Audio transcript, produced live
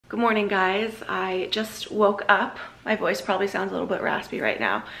Good morning, guys. I just woke up. My voice probably sounds a little bit raspy right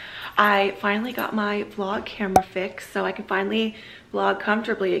now. I finally got my vlog camera fixed so I can finally vlog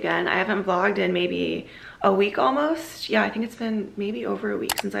comfortably again. I haven't vlogged in maybe a week almost. Yeah, I think it's been maybe over a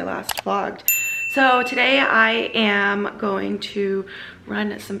week since I last vlogged. So today I am going to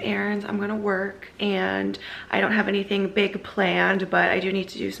run some errands. I'm gonna work and I don't have anything big planned, but I do need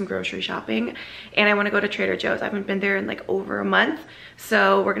to do some grocery shopping and I wanna go to Trader Joe's. I haven't been there in like over a month.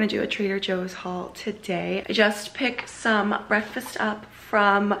 So we're gonna do a Trader Joe's haul today. I just picked some breakfast up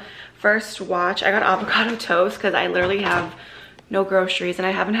from First Watch. I got avocado toast because I literally have no groceries and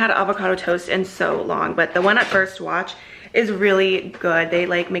I haven't had avocado toast in so long, but the one at First Watch is really good. They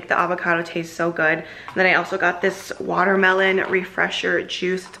like make the avocado taste so good. And then I also got this watermelon refresher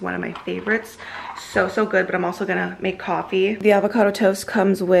juice. It's one of my favorites. So good, but I'm also gonna make coffee. The avocado toast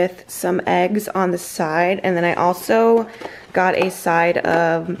comes with some eggs on the side, and then I also got a side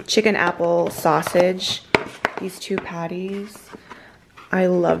of chicken apple sausage. These two patties. I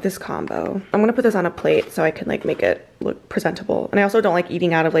love this combo. I'm gonna put this on a plate so I can like make it look presentable. And I also don't like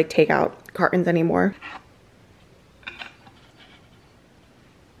eating out of like takeout cartons anymore.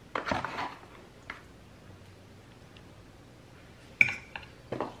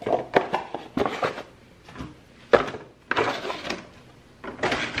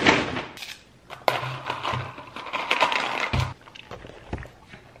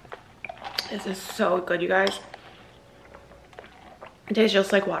 This is so good, you guys. It tastes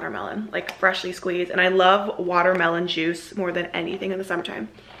just like watermelon, like freshly squeezed. And I love watermelon juice more than anything in the summertime.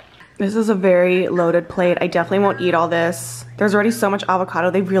 This is a very loaded plate. I definitely won't eat all this. There's already so much avocado.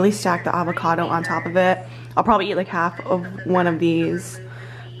 They really stacked the avocado on top of it. I'll probably eat like half of one of these,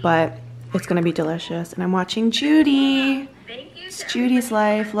 but it's gonna be delicious. And I'm watching Judy. It's Judy's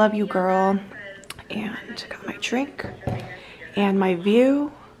life. Love you, girl. And got my drink and my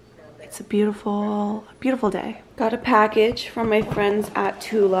view. It's a beautiful, beautiful day. Got a package from my friends at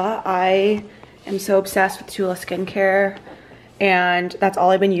Tula. I am so obsessed with Tula skincare and that's all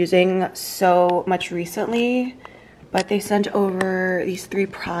I've been using so much recently. But they sent over these 3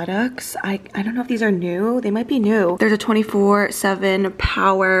 products. I don't know if these are new. They might be new. There's a 24/7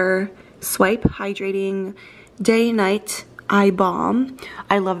 Power Swipe Hydrating Day Night Eye Balm.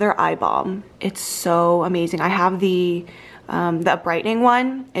 I love their eye balm. It's so amazing. I have the brightening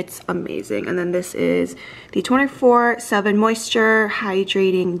one. It's amazing. And then this is the 24/7 Moisture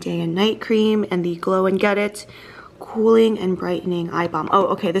Hydrating Day and Night Cream and the Glow and Get It Cooling and Brightening Eye Balm. Oh,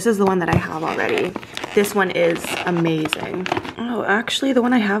 okay, this is the one that I have already. This one is amazing. Oh, actually the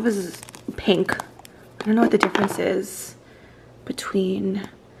one I have is pink. I don't know what the difference is between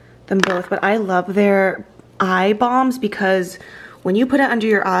them both, but I love their eye balms because when you put it under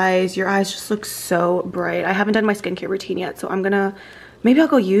your eyes just look so bright. I haven't done my skincare routine yet, so maybe I'll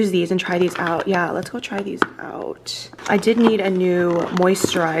go use these and try these out. Yeah, let's go try these out. I did need a new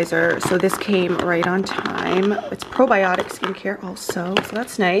moisturizer, so this came right on time. It's probiotic skincare also, so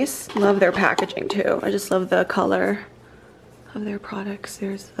that's nice. Love their packaging too. I just love the color of their products.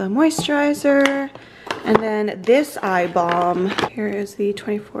 There's the moisturizer, and then this eye balm. Here is the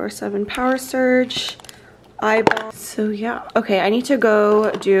 24/7 Power Surge eye balm. So yeah, okay, I need to go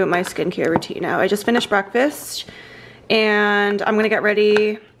do my skincare routine now. I just finished breakfast and I'm gonna get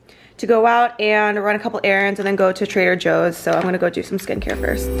ready to go out and run a couple errands and then go to Trader Joe's. So I'm gonna go do some skincare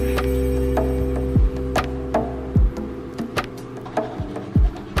first.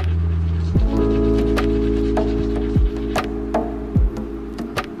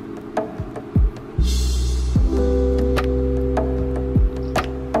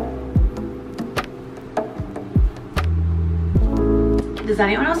 Does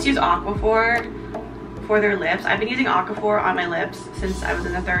anyone else use Aquaphor for their lips? I've been using Aquaphor on my lips since I was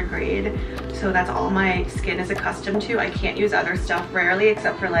in the 3rd grade, so that's all my skin is accustomed to. I can't use other stuff rarely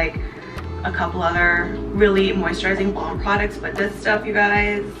except for like a couple other really moisturizing balm products, but this stuff, you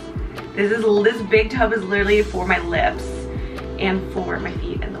guys, this big tub is literally for my lips and for my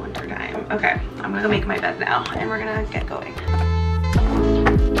feet in the winter time. Okay, I'm gonna go make my bed now and we're gonna get going.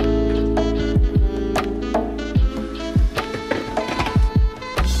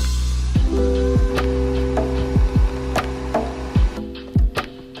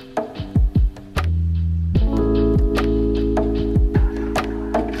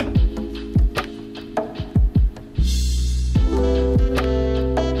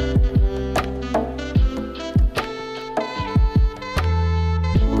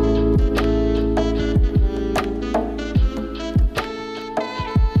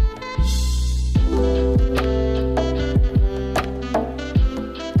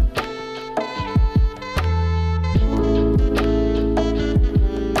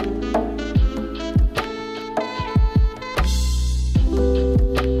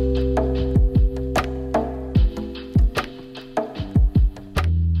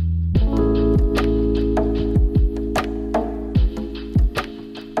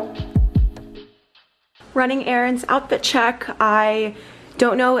 running errands, outfit check. I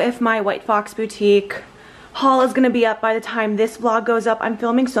don't know if my White Fox boutique haul is gonna be up by the time this vlog goes up. I'm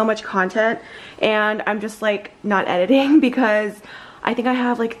filming so much content and I'm just like not editing because I think I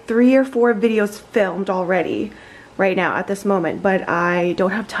have like 3 or 4 videos filmed already right now at this moment, but I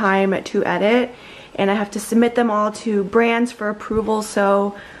don't have time to edit and I have to submit them all to brands for approval,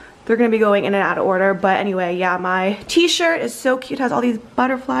 so they're gonna be going in and out of order. But anyway, yeah, my t-shirt is so cute, it has all these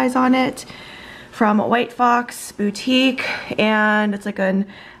butterflies on it from White Fox boutique, and it's like an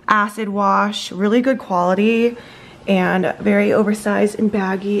acid wash, really good quality and very oversized and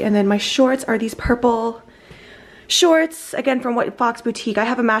baggy. And then my shorts are these purple shorts, again from White Fox boutique. I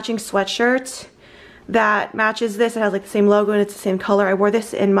have a matching sweatshirt that matches this. It has like the same logo and it's the same color. I wore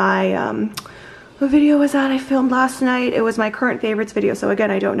this in my what video was that I filmed last night? It was my current favorites video, so again,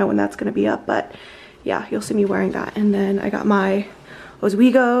 I don't know when that's gonna be up, but yeah, you'll see me wearing that. And then I got my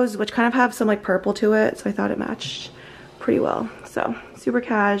Oswegos, which kind of have some like purple to it, so I thought it matched pretty well. So super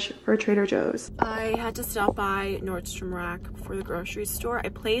cash for Trader Joe's. I had to stop by Nordstrom Rack for the grocery store. I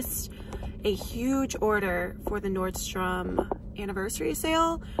placed a huge order for the Nordstrom anniversary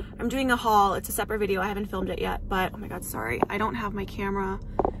sale. I'm doing a haul. It's a separate video. I haven't filmed it yet, but oh my god, sorry. I don't have my camera.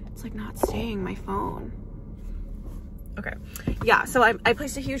 It's like not staying my phone. Okay. Yeah, so I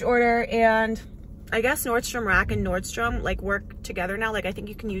placed a huge order, and I guess Nordstrom Rack and Nordstrom like work together now. Like I think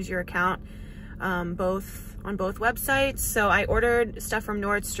you can use your account both on both websites. So I ordered stuff from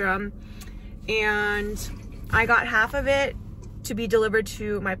Nordstrom and I got half of it to be delivered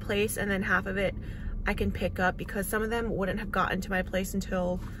to my place, and then half of it I can pick up because some of them wouldn't have gotten to my place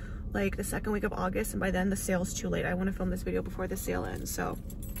until like the 2nd week of August, and by then the sale's too late. I want to film this video before the sale ends, so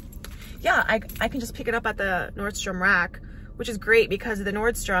yeah, I can just pick it up at the Nordstrom Rack, which is great because the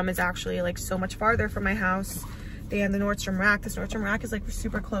Nordstrom is actually like so much farther from my house than the Nordstrom Rack. This Nordstrom Rack is like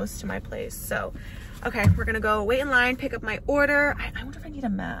super close to my place. So okay, we're gonna go wait in line, pick up my order. I wonder if I need a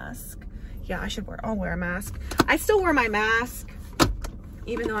mask. Yeah, I'll wear a mask. I still wear my mask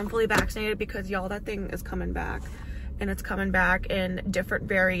even though I'm fully vaccinated because y'all, that thing is coming back, and it's coming back in different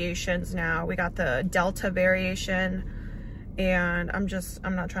variations now. We got the Delta variation, and I'm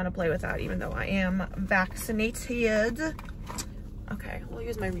not trying to play with that even though I am vaccinated. Okay, we'll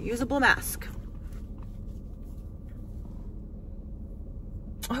use my reusable mask.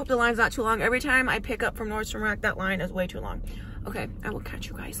 I hope the line's not too long. Every time I pick up from Nordstrom Rack, that line is way too long. Okay, I will catch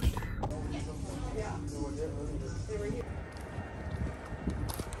you guys later.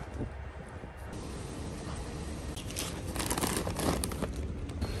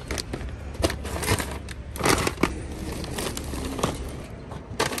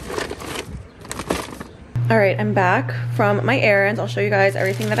 All right, I'm back from my errands. I'll show you guys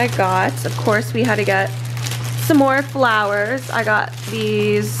everything that I got. Of course, we had to get some more flowers. I got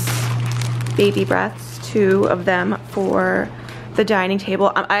these baby breaths, 2 of them for the dining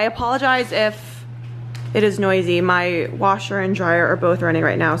table. I apologize if it is noisy. My washer and dryer are both running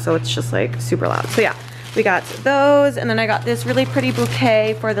right now, so it's just like super loud. So yeah, we got those, and then I got this really pretty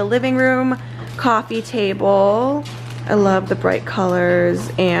bouquet for the living room coffee table. I love the bright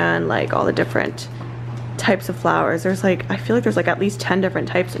colors and like all the different types of flowers. There's like, I feel like there's like at least 10 different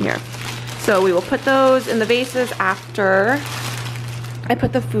types in here. So we will put those in the vases after I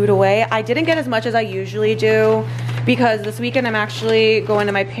put the food away. I didn't get as much as I usually do because this weekend I'm actually going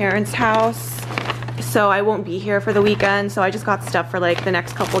to my parents' house, so I won't be here for the weekend. So I just got stuff for like the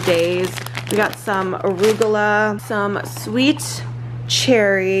next couple days. We got some arugula, some sweet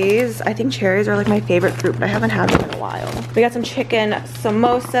cherries. I think cherries are like my favorite fruit, but I haven't had them in a while. We got some chicken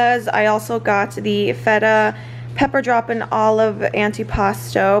samosas. I also got the feta pepper drop and olive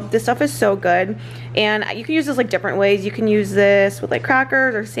antipasto. This stuff is so good, and you can use this like different ways. You can use this with like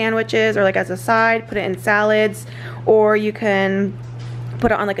crackers or sandwiches, or like as a side, put it in salads, or you can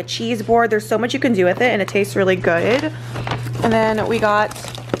put it on like a cheese board. There's so much you can do with it, and it tastes really good. And then we got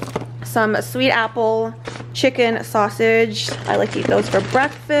some sweet apple chicken sausage. I like to eat those for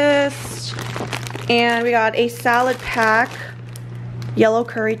breakfast. And we got a salad pack, yellow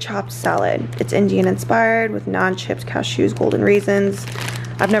curry chopped salad. It's Indian inspired with non-chipped cashews, golden raisins.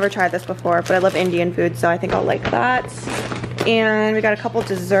 I've never tried this before, but I love Indian food, so I think I'll like that. And we got a couple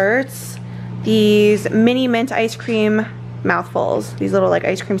desserts. These mini mint ice cream mouthfuls. These little like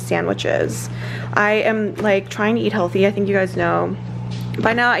ice cream sandwiches. I am like trying to eat healthy. I think you guys know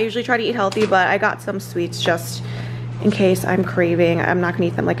by now I usually try to eat healthy, but I got some sweets just in case I'm craving. I'm not gonna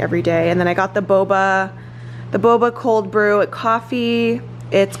eat them like every day. And then I got the boba cold brew coffee.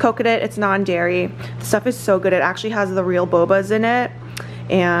 It's coconut, it's non-dairy. The stuff is so good. It actually has the real bobas in it.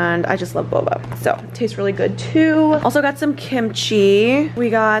 and I just love boba. So it tastes really good too. Also got some kimchi. We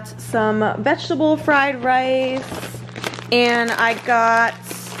got some vegetable fried rice, and I got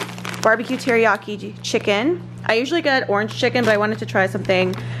barbecue teriyaki chicken. I usually get orange chicken, but I wanted to try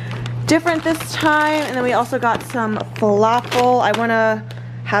something different this time. And then we also got some falafel. I want to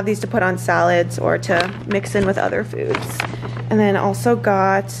have these to put on salads or to mix in with other foods. And then also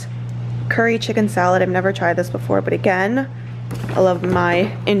got curry chicken salad. I've never tried this before, but again, I love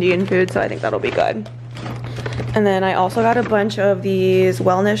my Indian food, so I think that'll be good. And then I also got a bunch of these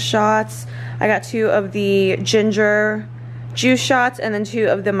wellness shots. I got 2 of the ginger juice shots and then 2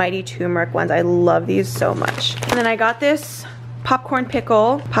 of the mighty turmeric ones. I love these so much. And then I got this popcorn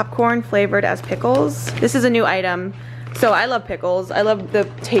pickle, popcorn flavored as pickles. This is a new item. So I love pickles. I love the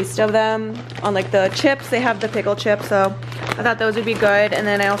taste of them. On like the chips, they have the pickle chips, so I thought those would be good. And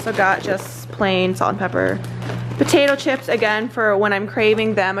then I also got just plain salt and pepper potato chips, again, for when I'm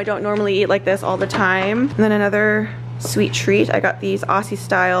craving them. I don't normally eat like this all the time. And then another sweet treat. I got these Aussie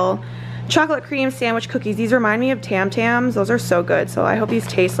style chocolate cream sandwich cookies. These remind me of Tam Tams. Those are so good, so I hope these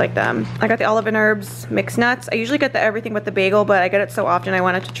taste like them. I got the olive and herbs mixed nuts. I usually get the everything but the bagel, but I get it so often I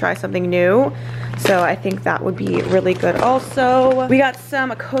wanted to try something new. So I think that would be really good also. We got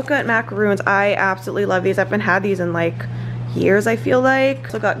some coconut macaroons. I absolutely love these. I haven't had these in like years, I feel like.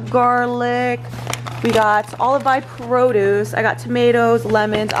 So got garlic. We got olive by produce. I got tomatoes,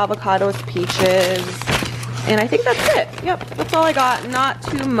 lemons, avocados, peaches. And I think that's it. Yep, that's all I got. Not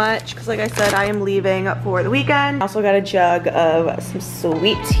too much, because like I said, I am leaving for the weekend. Also got a jug of some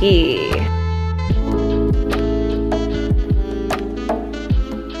sweet tea.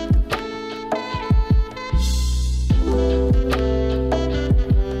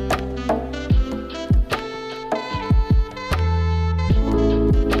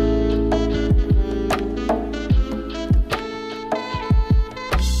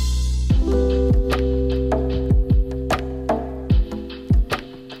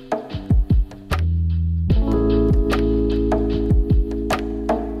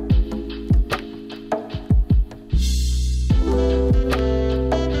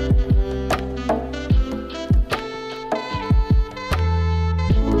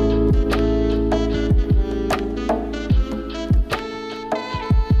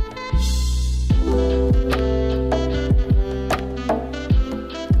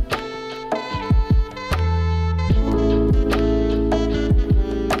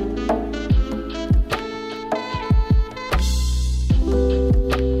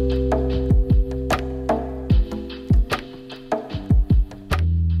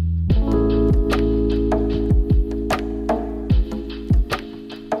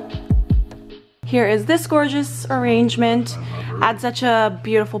 Here is this gorgeous arrangement. Adds such a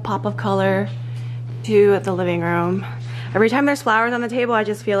beautiful pop of color to the living room. Every time there's flowers on the table, I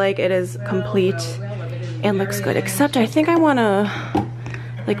just feel like it is complete and looks good. Except I think I wanna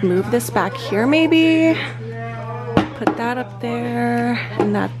like move this back here maybe. Put that up there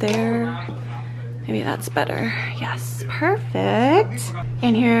and that there. Maybe that's better. Yes, perfect.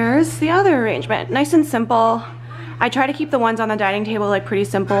 And here's the other arrangement. Nice and simple. I try to keep the ones on the dining table like pretty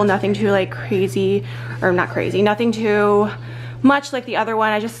simple, nothing too like crazy, or not crazy, nothing too much like the other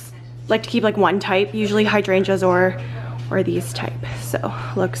one. I just like to keep like one type, usually hydrangeas or these type. So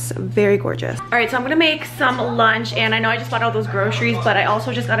looks very gorgeous. All right, so I'm gonna make some lunch, and I know I just bought all those groceries, but I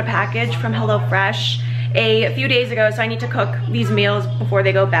also just got a package from HelloFresh a few days ago, so I need to cook these meals before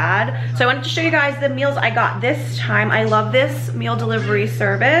they go bad. So I wanted to show you guys the meals I got this time. I love this meal delivery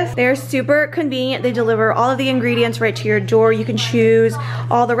service. They're super convenient. They deliver all of the ingredients right to your door. You can choose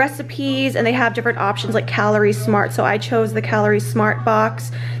all the recipes, and they have different options like Calorie Smart. So I chose the Calorie Smart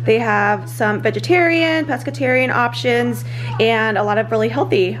box. They have some vegetarian, pescatarian options, and a lot of really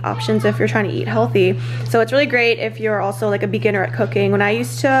healthy options if you're trying to eat healthy. So it's really great if you're also like a beginner at cooking. When I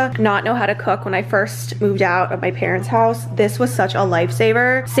used to not know how to cook when I first moved out of my parents' house, this was such a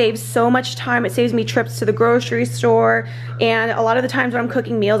lifesaver. Saves so much time. It saves me trips to the grocery store, and a lot of the times when I'm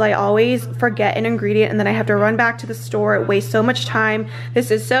cooking meals, I always forget an ingredient and then I have to run back to the store. It wastes so much time.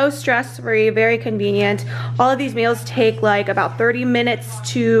 This is so stress-free, very convenient. All of these meals take like about 30 minutes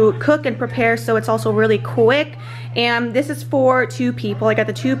to cook and prepare, so it's also really quick. And this is for 2 people. I got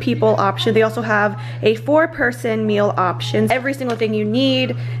the 2 people option. They also have a 4-person meal option. Every single thing you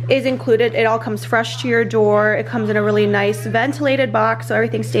need is included. It all comes fresh to your door. It comes in a really nice ventilated box, so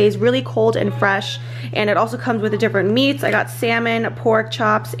everything stays really cold and fresh. And it also comes with the different meats. I got salmon, pork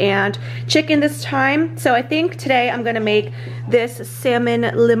chops, and chicken this time. So I think today I'm gonna make this salmon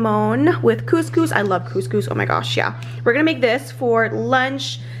limon with couscous. I love couscous, oh my gosh, yeah. We're gonna make this for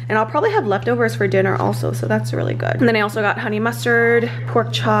lunch, And I'll probably have leftovers for dinner also, so that's really good. And then I also got honey mustard,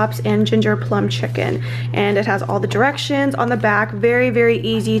 pork chops, and ginger plum chicken. And it has all the directions on the back. Very, very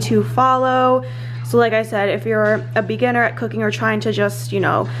easy to follow. So like I said, if you're a beginner at cooking or trying to just, you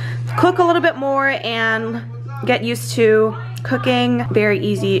know, cook a little bit more and get used to cooking, very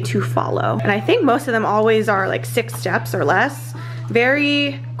easy to follow. And I think most of them always are like 6 steps or less.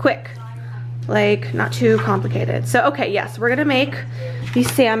 Very quick, like not too complicated. So okay, yes, we're gonna make the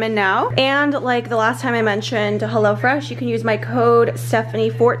salmon now. And like the last time I mentioned HelloFresh, you can use my code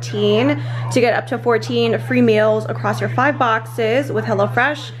Stephanie14 to get up to 14 free meals across your 5 boxes with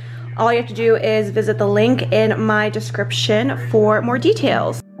HelloFresh. All you have to do is visit the link in my description for more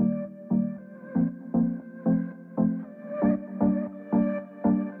details.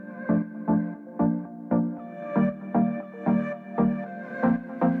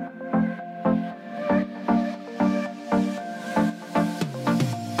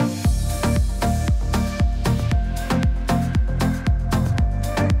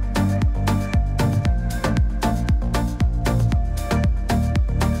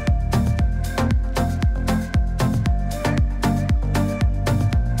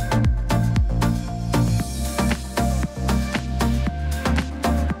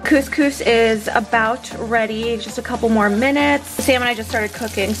 Couscous is about ready, just a couple more minutes. Salmon I just started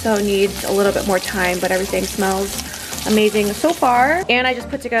cooking, so needs a little bit more time, but everything smells amazing so far. And I just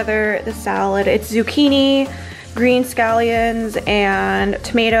put together the salad. It's zucchini, green scallions, and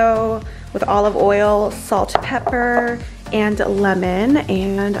tomato with olive oil, salt, pepper, and lemon.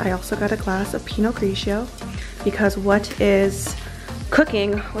 And I also got a glass of Pinot Grigio, because what is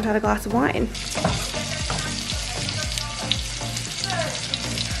cooking without a glass of wine?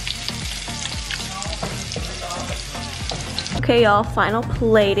 Okay, y'all, final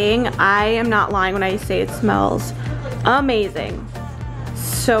plating. I am not lying when I say it smells amazing.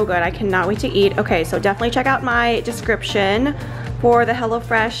 So good, I cannot wait to eat. Okay, so definitely check out my description for the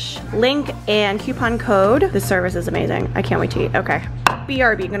HelloFresh link and coupon code. This service is amazing. I can't wait to eat. Okay,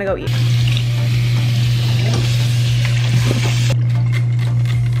 BRB, I'm gonna go eat.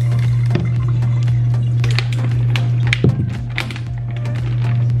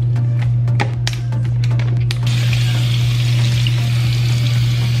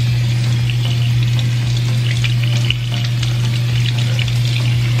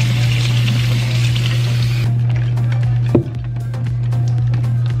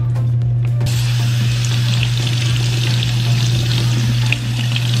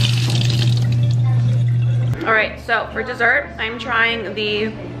 Alright, so for dessert, I'm trying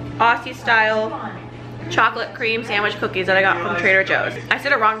the Aussie style chocolate cream sandwich cookies that I got from Trader Joe's. I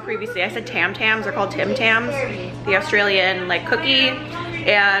said it wrong previously. I said Tam Tams. They're called Tim Tams, the Australian like cookie.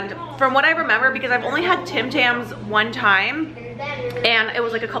 And from what I remember, because I've only had Tim Tams one time, and it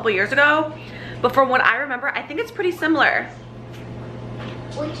was like a couple years ago, but from what I remember, I think it's pretty similar.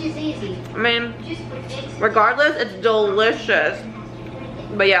 Which is easy. I mean, regardless, it's delicious.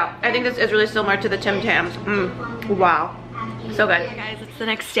 But yeah, I think this is really similar to the Tim Tams. Wow. So good. Hey guys, it's the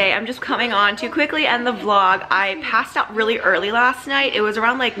next day. I'm just coming on to quickly end the vlog. I passed out really early last night. It was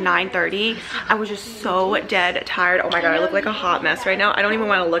around like 9:30. I was just so dead tired. Oh my god, I look like a hot mess right now. I don't even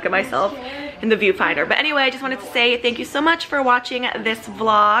want to look at myself in the viewfinder. But anyway, I just wanted to say thank you so much for watching this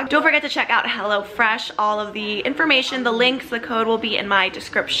vlog. Don't forget to check out HelloFresh. All of the information, the links, the code will be in my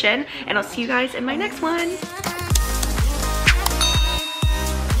description. And I'll see you guys in my next one.